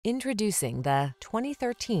Introducing the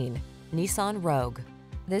 2013 Nissan Rogue.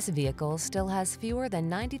 This vehicle still has fewer than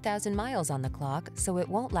 90,000 miles on the clock, so it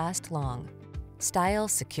won't last long. Style,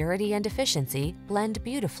 security, and efficiency blend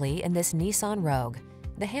beautifully in this Nissan Rogue,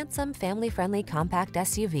 the handsome, family-friendly compact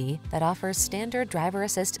SUV that offers standard driver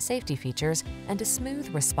assist safety features and a smooth,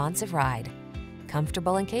 responsive ride.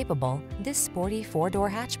 Comfortable and capable, this sporty four-door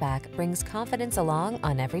hatchback brings confidence along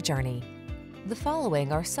on every journey. The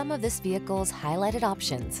following are some of this vehicle's highlighted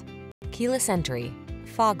options: keyless entry,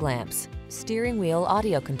 fog lamps, steering wheel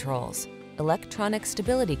audio controls, electronic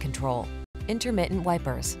stability control, intermittent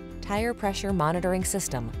wipers, tire pressure monitoring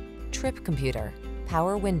system, trip computer,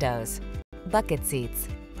 power windows, bucket seats,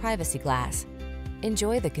 privacy glass.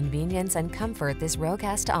 Enjoy the convenience and comfort this Rogue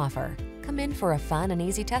has to offer. Come in for a fun and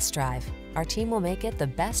easy test drive. Our team will make it the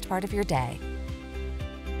best part of your day.